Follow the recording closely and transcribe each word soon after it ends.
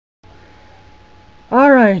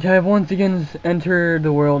Alright, I have once again entered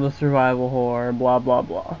the world of survival horror, blah blah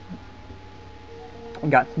blah. I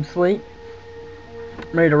got some sleep.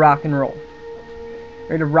 I'm ready to rock and roll.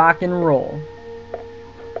 Ready to rock and roll.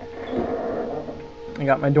 I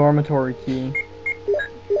got my dormitory key,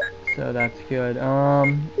 so that's good.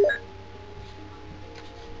 I'm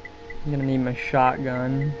gonna need my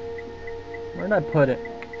shotgun. Where did I put it?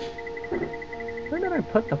 Where did I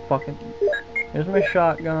put the fucking... There's my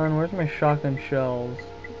shotgun. Where's my shotgun shells?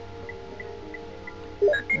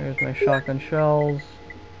 There's my shotgun shells.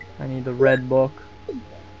 I need the red book.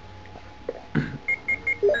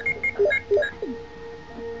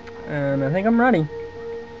 And I think I'm ready.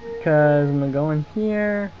 Because I'm gonna go in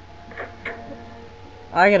here.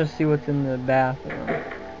 I gotta see what's in the bathroom.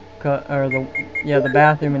 The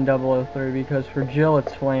bathroom in 003, because for Jill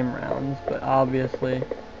it's flame rounds, but obviously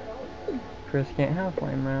Chris can't have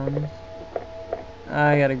flame rounds.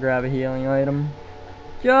 I gotta grab a healing item.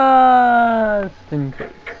 Just in case.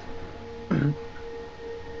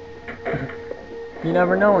 You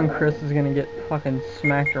never know when Chris is gonna get fucking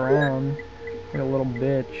smacked around like a little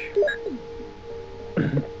bitch.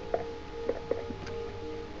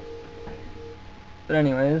 But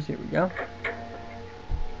anyways, here we go.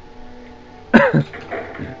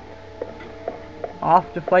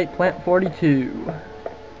 Off to fight Plant 42.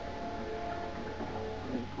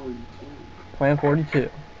 Plant 42.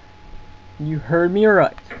 You heard me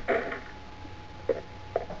right.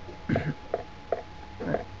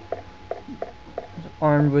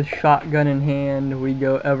 Armed with shotgun in hand, we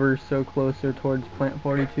go ever so closer towards Plant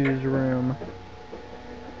 42's room.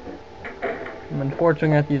 I'm unfortunately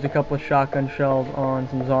gonna have to use a couple of shotgun shells on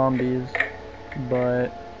some zombies, but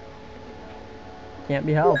can't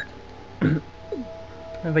be helped.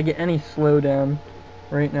 If I get any slowdown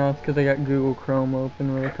right now, it's because I got Google Chrome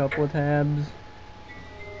open with a couple of tabs.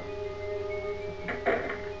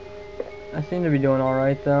 I seem to be doing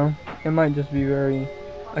alright though. It might just be very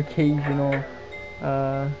occasional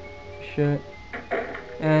shit.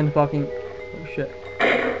 And fucking oh shit.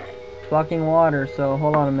 Fucking water, so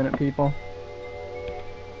hold on a minute, people.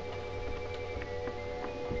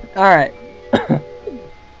 Alright.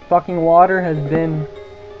 Fucking water has been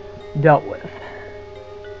dealt with.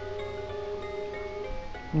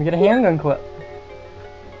 Let me get a handgun clip.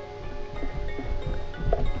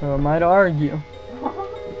 So I might argue.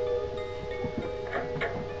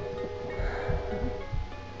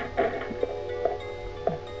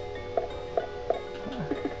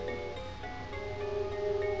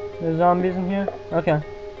 There's zombies in here? Okay.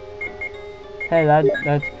 Hey,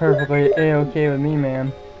 that's perfectly A-okay with me,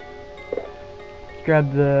 man. Let's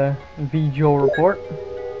grab the visual report.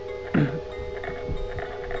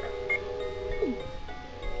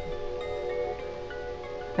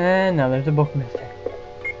 And now there's a book missing.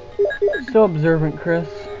 So observant, Chris.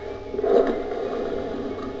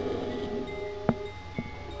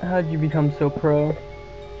 How'd you become so pro?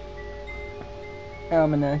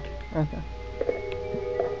 Almanac. Okay.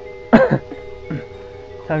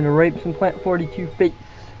 Time to rape some Plant 42 face.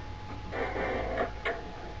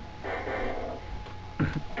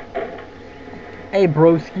 Hey,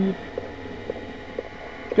 broski.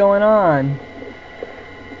 What's going on?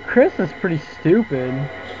 Chris is pretty stupid.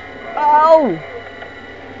 Oh!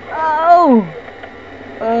 Oh!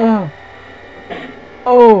 Oh!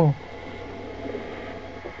 Oh!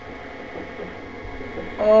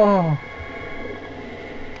 Oh!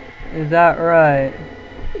 Is that right?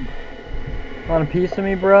 Want a piece of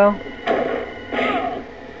me, bro?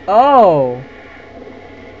 Oh!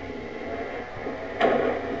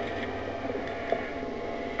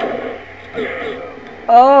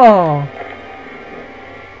 Oh!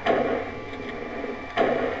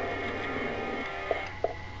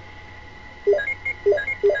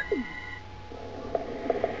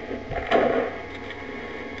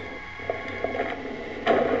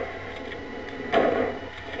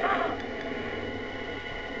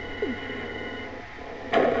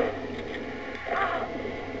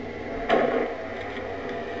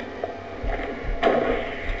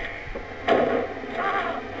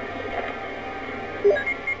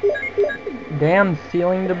 Damn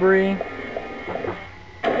ceiling debris.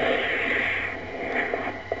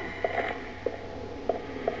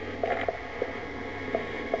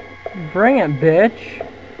 Bring it, bitch.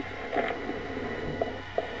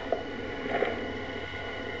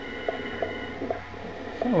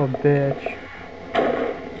 Son of a bitch.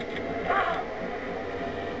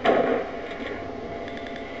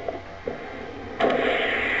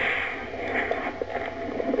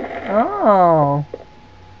 Oh.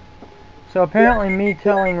 So apparently me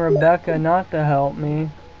telling Rebecca not to help me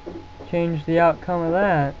changed the outcome of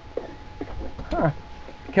that. Huh.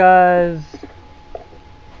 Because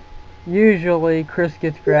usually Chris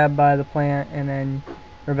gets grabbed by the plant and then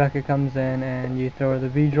Rebecca comes in and you throw her the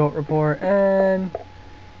V-Jolt report and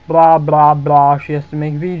blah blah blah. She has to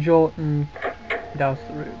make V-Jolt and douse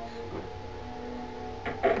the roots.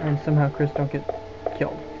 And somehow Chris don't get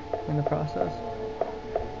killed in the process.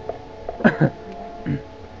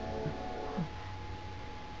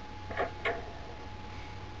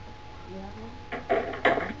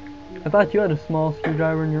 I thought you had a small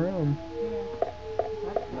screwdriver in your room.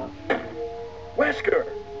 Wesker!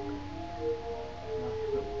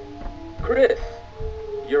 Chris,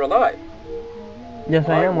 you're alive. Yes,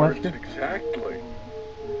 I am, words Wesker. Exactly.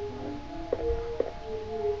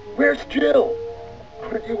 Where's Jill?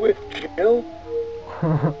 Aren't you with Jill?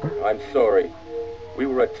 I'm sorry. We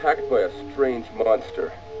were attacked by a strange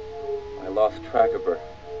monster. I lost track of her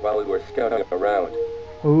while we were scouting around.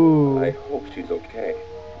 Ooh. I hope she's okay.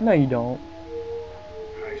 No, you don't.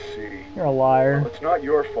 I see. You're a liar. Well, it's not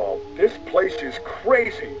your fault. This place is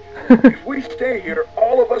crazy. If we stay here,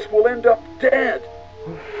 all of us will end up dead.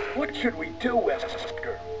 What should we do,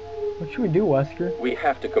 Wesker? What should we do, Wesker? We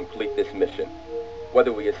have to complete this mission.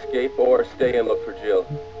 Whether we escape or stay and look for Jill,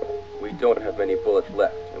 we don't have any bullets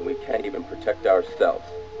left, and we can't even protect ourselves.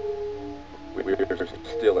 We're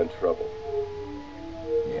still in trouble.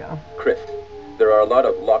 Yeah. Chris, there are a lot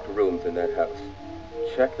of locked rooms in that house.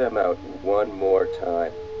 Check them out one more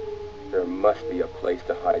time. There must be a place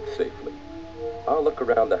to hide safely. I'll look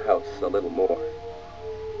around the house a little more.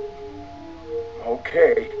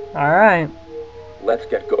 Okay. Alright. Let's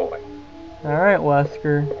get going. Alright,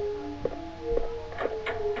 Wesker.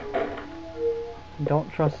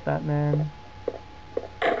 Don't trust that man.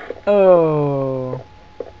 Oh.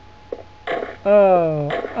 Oh.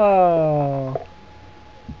 Oh.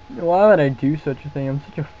 Why would I do such a thing? I'm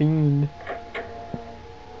such a fiend.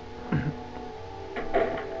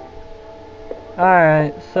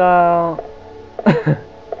 Alright, so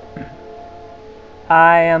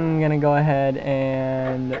I am gonna go ahead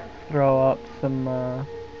and throw up some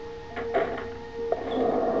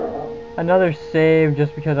another save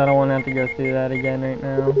just because I don't want to have to go through that again right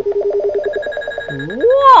now.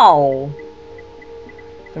 Whoa!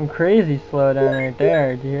 Some crazy slowdown right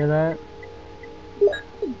there. Did you hear that?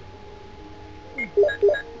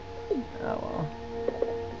 Oh well.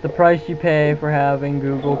 The price you pay for having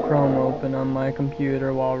Google Chrome open on my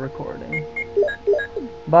computer while recording.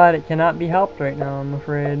 But it cannot be helped right now, I'm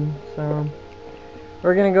afraid. So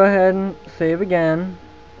we're gonna go ahead and save again.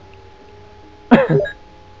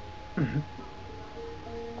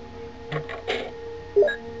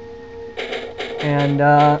 And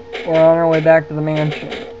we're on our way back to the mansion,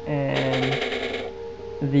 and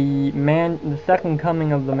the second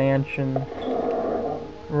coming of the mansion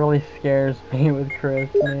really scares me with Chris,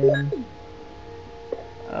 man.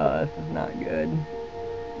 This is not good.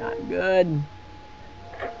 Not good.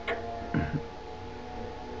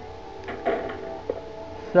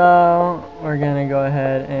 So we're gonna go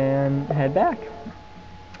ahead and head back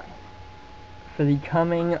for the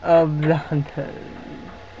coming of the hunters.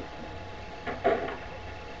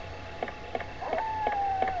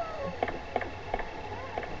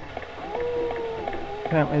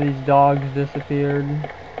 Apparently these dogs disappeared.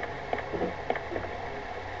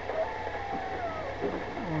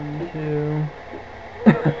 1, 2.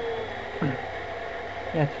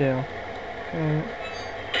 Yeah, 2. Alright.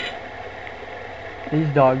 These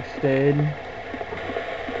dogs stayed.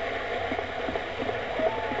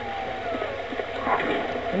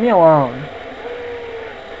 Leave me alone.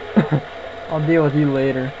 I'll deal with you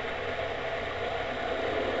later.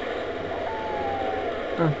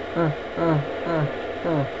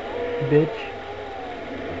 Bitch.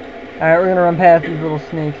 Alright, we're gonna run past these little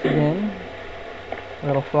snakes again.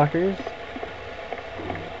 Little fuckers.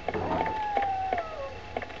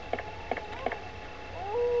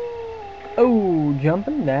 Oh,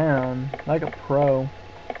 jumping down like a pro.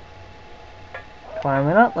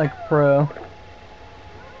 Climbing up like a pro.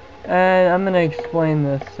 And I'm gonna explain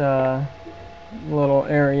this little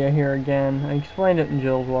area here again. I explained it in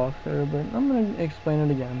Jill's walkthrough, but I'm gonna explain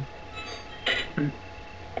it again.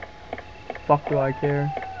 Fuck do I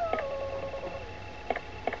care?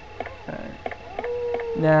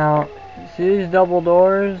 Alright. Now, see these double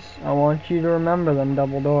doors? I want you to remember them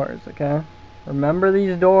double doors, okay? Remember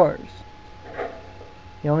these doors.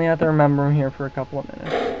 You only have to remember them here for a couple of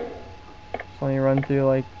minutes. So you run through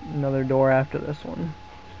like another door after this one.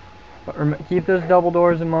 But keep those double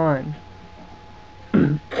doors in mind.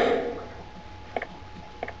 I'm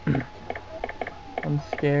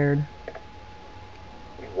scared.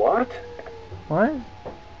 What? What?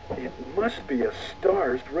 It must be a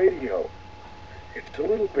STARS radio. It's a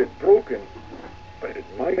little bit broken, but it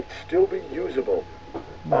might still be usable.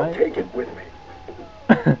 I'll take it with me.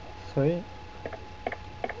 Sweet.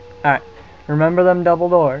 Alright, remember them double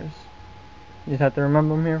doors. You just have to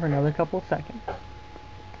remember them here for another couple of seconds.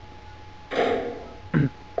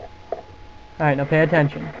 Alright, now pay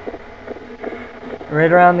attention.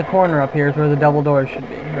 Right around the corner up here is where the double doors should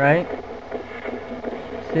be, right?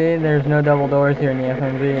 See, there's no double doors here in the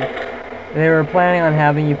FMV. They were planning on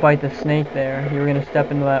having you fight the snake there. You were going to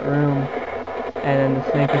step into that room, and then the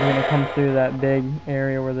snake was going to come through that big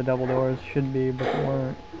area where the double doors should be, but they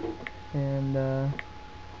weren't. And,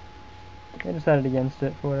 they decided against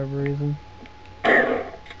it for whatever reason.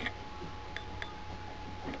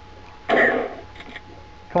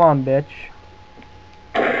 Come on, bitch.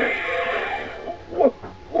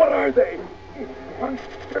 What are they?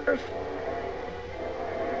 Monsters?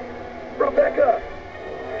 Rebecca!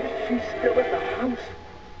 Is she still in the house?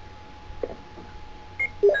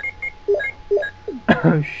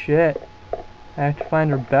 Oh shit. I have to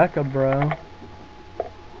find Rebecca, bro.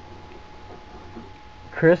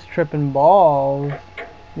 Chris tripping balls.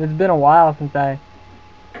 It's been a while since I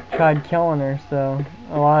tried killing her, so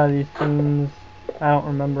a lot of these scenes I don't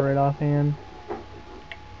remember it offhand.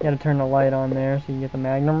 You gotta turn the light on there so you can get the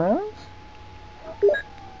magnum rounds.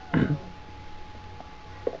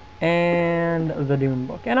 And the Doom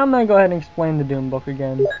book. And I'm gonna go ahead and explain the Doom book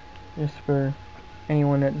again, just for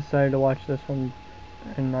anyone that decided to watch this one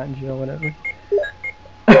and not Jill, whatever.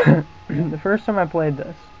 The first time I played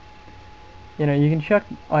this, you know, you can check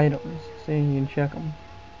items. See, you can check them.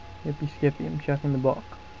 Skippy, skippy, I'm checking the book.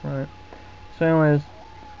 Right. So anyways,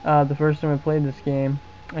 the first time I played this game,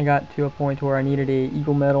 I got to a point where I needed a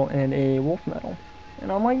eagle medal and a wolf medal.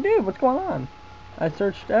 And I'm like, dude, what's going on? I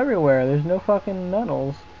searched everywhere. There's no fucking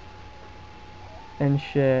medals. And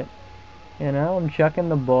shit. You know, I'm checking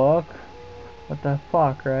the book. What the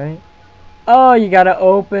fuck, right? Oh, you gotta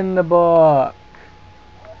open the book.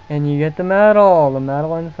 And you get the medal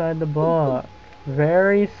inside the book.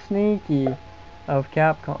 Very sneaky of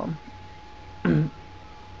Capcom.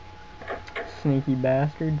 Sneaky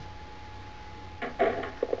bastards. Alright,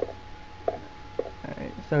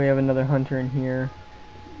 so we have another hunter in here.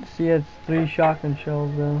 See, it's 3 shotgun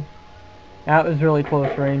shells though. That was really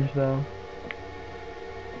close range though.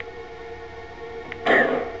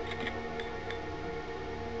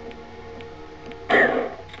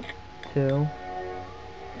 Two.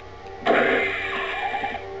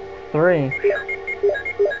 3.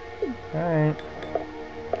 Alright.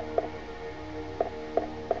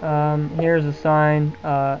 Here's a sign,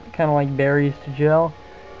 kind of like berries to Jill.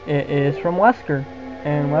 It is from Wesker,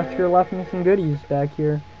 and Wesker left me some goodies back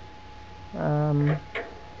here. All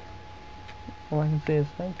I can say is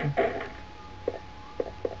thank you.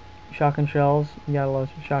 Shotgun shells, you gotta love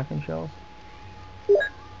some shotgun shells.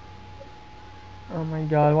 Oh my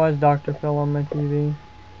god, why is Dr. Phil on my TV?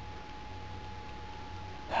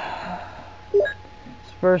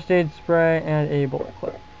 It's first aid spray and a bullet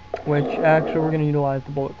clip. Which, actually, we're going to utilize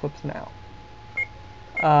the bullet clips now.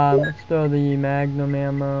 Let's throw the magnum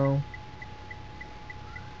ammo.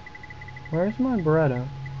 Where's my Beretta?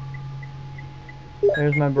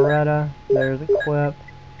 There's my Beretta. There's a clip.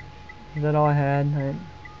 Is that all I had?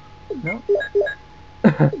 Nope.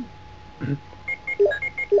 I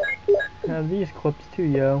have these clips too,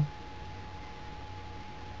 yo.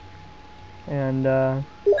 And, I'm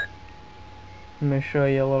going to show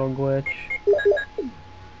you a little glitch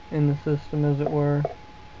in the system, as it were.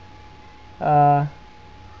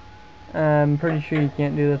 I'm pretty sure you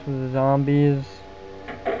can't do this with the zombies.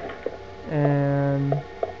 And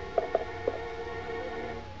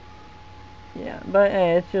yeah, but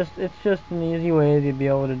hey, it's just an easy way to be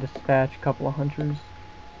able to dispatch a couple of hunters.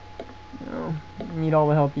 You know, you need all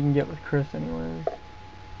the help you can get with Chris, anyways.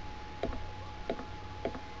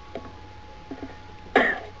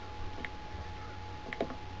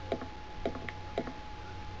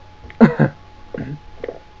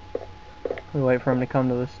 We wait for him to come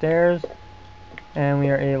to the stairs, and we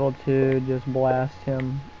are able to just blast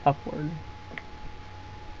him upward.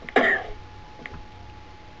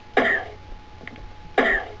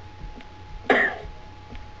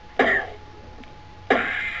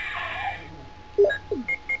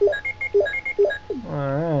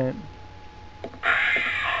 Alright.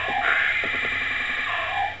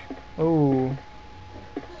 Oh,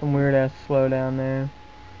 some weird ass slowdown there.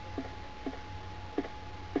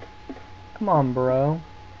 Come on, bro.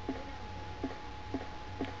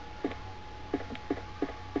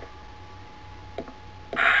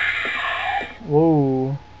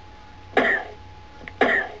 Whoa.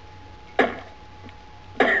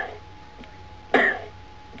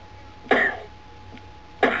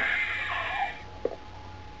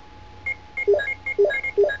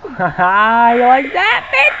 Haha, you like that,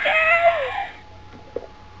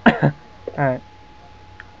 bitches? Alright.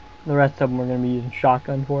 The rest of them we're gonna be using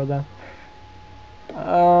shotgun for, though.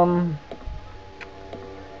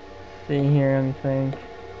 See here, let me think.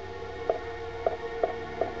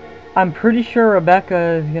 I'm pretty sure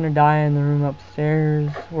Rebecca is gonna die in the room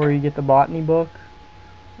upstairs where you get the botany book.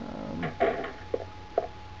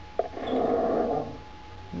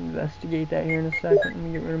 Investigate that here in a second. Let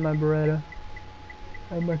me get rid of my Beretta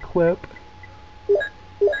and my clip.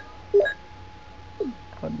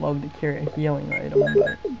 I'd love to carry a healing item,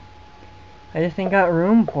 but I just ain't got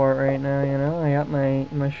room for it right now, you know? I got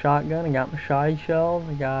my shotgun, I got my shoddy shells,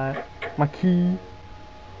 I got my key.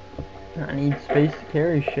 I need space to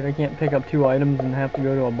carry shit. I can't pick up 2 items and have to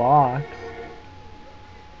go to a box.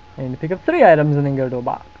 I need to pick up 3 items and then go to a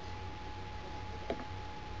box.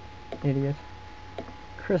 Idiot.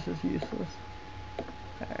 Chris is useless.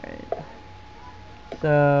 Alright.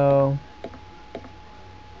 So...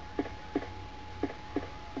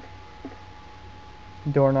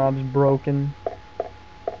 doorknob's broken.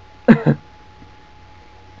 Oh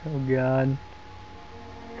god.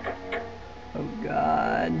 Oh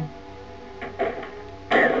god.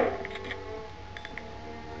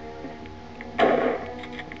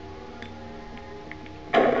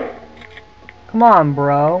 Come on,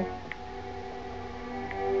 bro.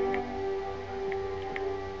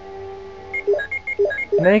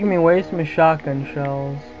 Making me waste my shotgun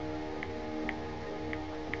shells.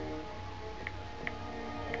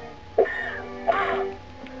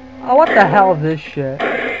 Oh, what the hell is this shit?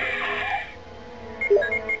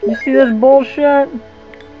 You see this bullshit?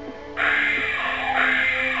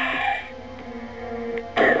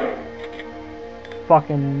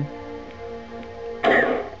 Fucking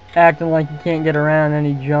acting like you can't get around, and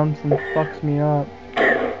he jumps and fucks me up.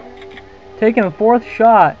 Taking a 4th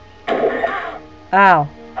shot. Ow.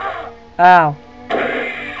 Ow.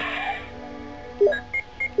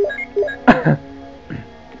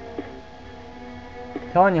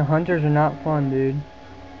 Telling you, hunters are not fun, dude.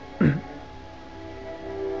 Let's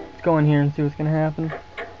go in here and see what's gonna happen.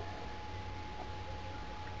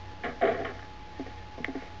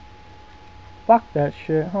 Fuck that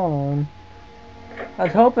shit, hold on. I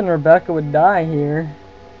was hoping Rebecca would die here.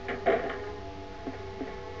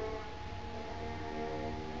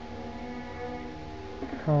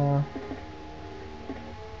 Huh.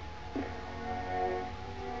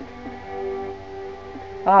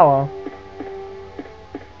 Oh well.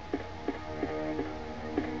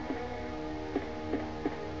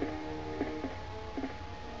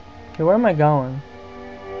 Okay, where am I going?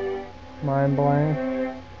 Mind blank.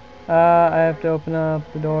 I have to open up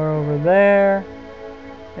the door over there.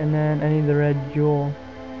 And then I need the red jewel.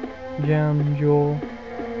 Gem, jewel,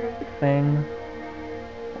 thing.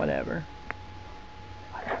 Whatever.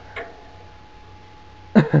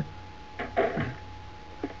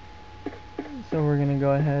 So we're gonna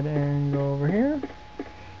go ahead and go over here.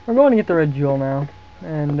 We're going to get the red jewel now.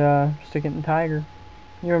 And stick it in the tiger.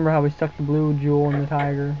 You remember how we stuck the blue jewel in the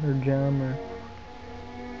tiger, or gem, or...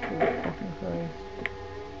 fucking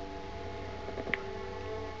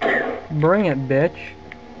Christ. Bring it, bitch.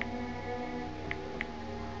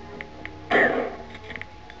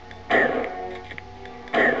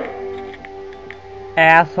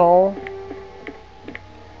 Asshole.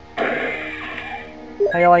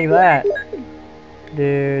 How you like that?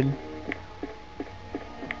 Dude.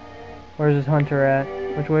 Where's this hunter at?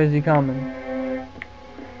 Which way is he coming?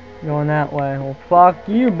 Going that way. Well, fuck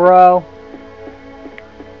you, bro.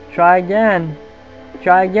 Try again.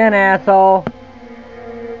 Try again, asshole.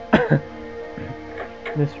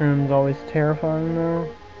 This room's always terrifying, though.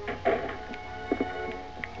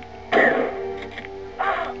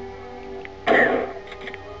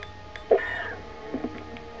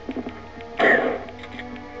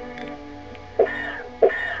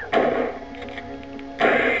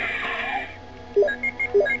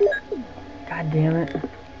 God damn it.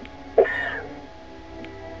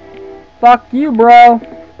 Fuck you, bro.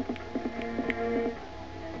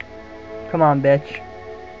 Come on, bitch.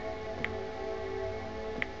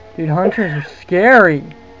 Dude, hunters are scary.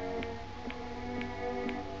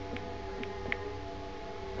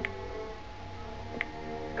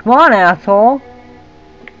 Come on, asshole.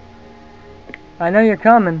 I know you're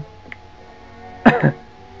coming. If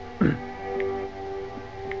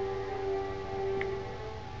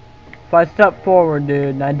I step forward,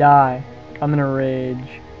 dude, and I die, I'm in a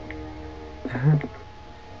rage.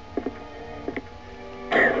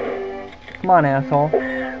 Come on, asshole.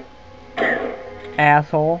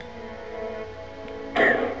 Asshole.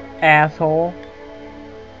 Asshole.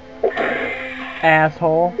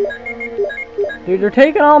 Asshole. Dude, they're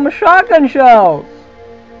taking all my shotgun shells.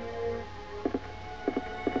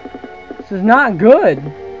 This is not good.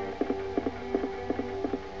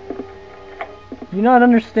 You not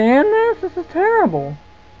understand this? This is terrible.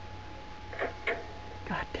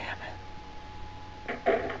 God damn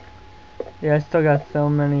it. Yeah, I still got so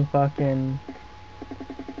many fucking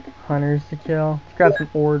hunters to kill. Let's grab some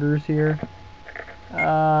orders here.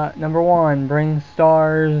 Number 1, bring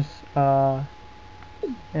stars,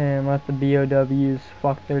 and let the BOWs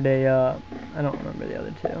fuck their day up. I don't remember the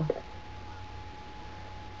other 2.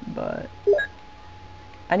 But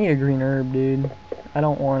I need a green herb, dude. I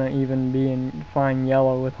don't want to even be in fine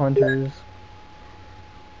yellow with hunters.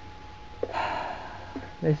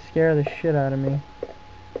 They scare the shit out of me.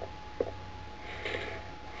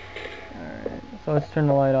 Alright, so let's turn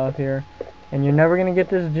the light off here. And you're never gonna get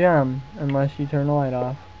this gem unless you turn the light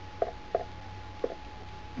off.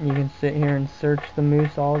 You can sit here and search the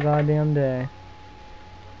moose all goddamn day.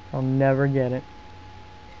 I'll never get it.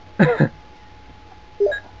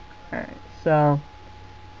 Alright, so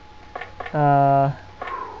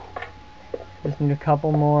just need a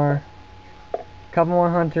couple more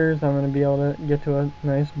hunters. I'm gonna be able to get to a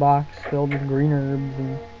nice box filled with green herbs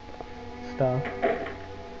and stuff.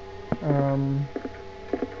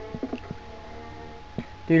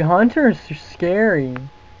 Dude, hunters are scary.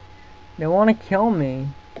 They want to kill me.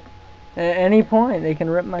 At any point, they can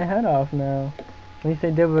rip my head off now. At least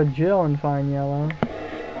they did with Jill in fine yellow.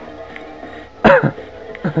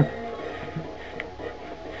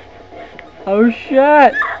 Oh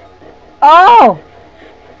shit! Oh!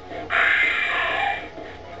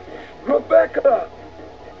 Rebecca!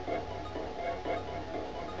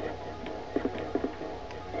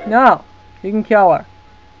 No! You can kill her.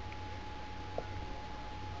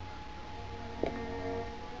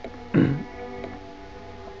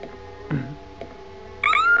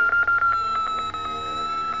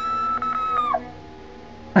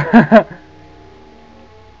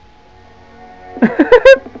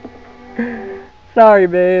 Sorry,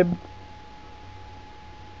 babe.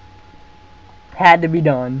 Had to be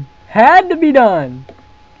done. Had to be done.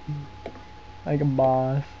 Like a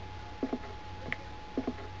boss.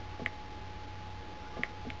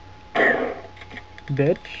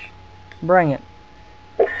 Bitch. Bring it.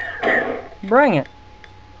 Bring it.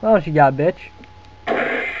 What else you got, bitch?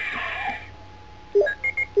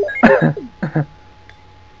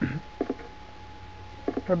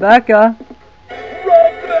 Rebecca.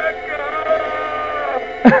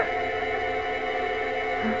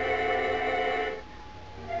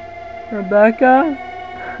 Rebecca?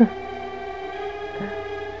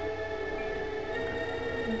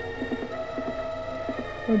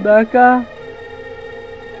 Rebecca?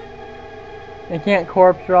 I can't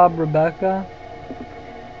corpse rob Rebecca?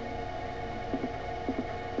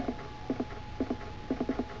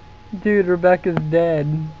 Dude, Rebecca's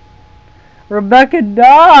dead. Rebecca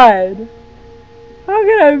died! How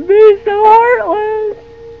can I be so heartless?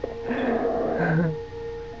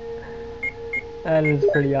 That is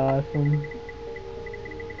pretty awesome.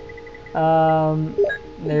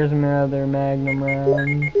 There's another magnum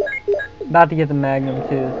round. About to get the magnum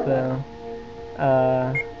too, so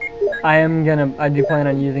I do plan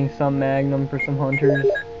on using some magnum for some hunters.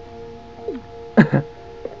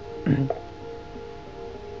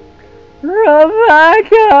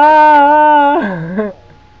 Rebecca!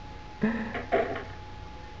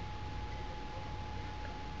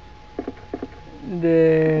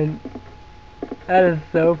 Dude, that is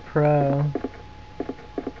so pro.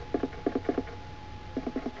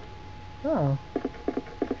 Oh.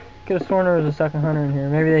 Could have sworn there was a second hunter in here.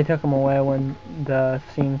 Maybe they took him away when the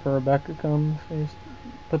scene for Rebecca comes. They just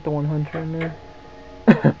put the one hunter in there.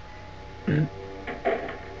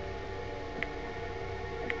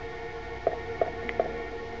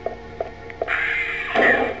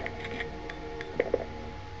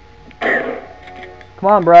 Come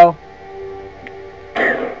on, bro.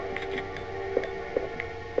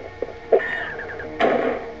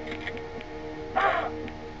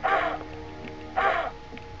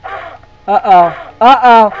 Uh-oh.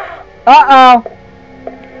 Uh-oh. Uh-oh.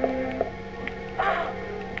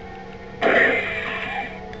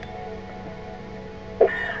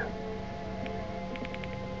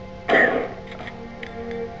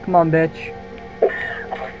 Come on, bitch.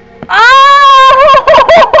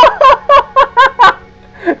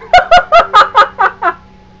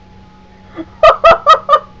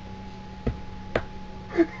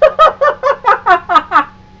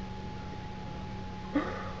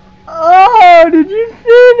 Oh, did you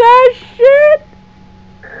see that shit?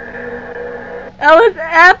 That was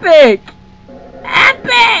epic!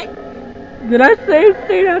 Epic! Did I save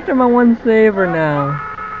state after my one save or no?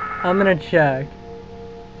 I'm gonna check.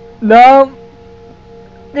 No.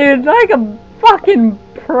 Dude, like a fucking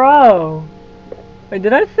pro. Wait,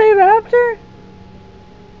 did I save after?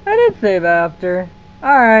 I did save after.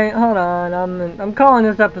 Alright, hold on. I'm calling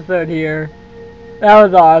this episode here. That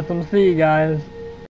was awesome. See you guys.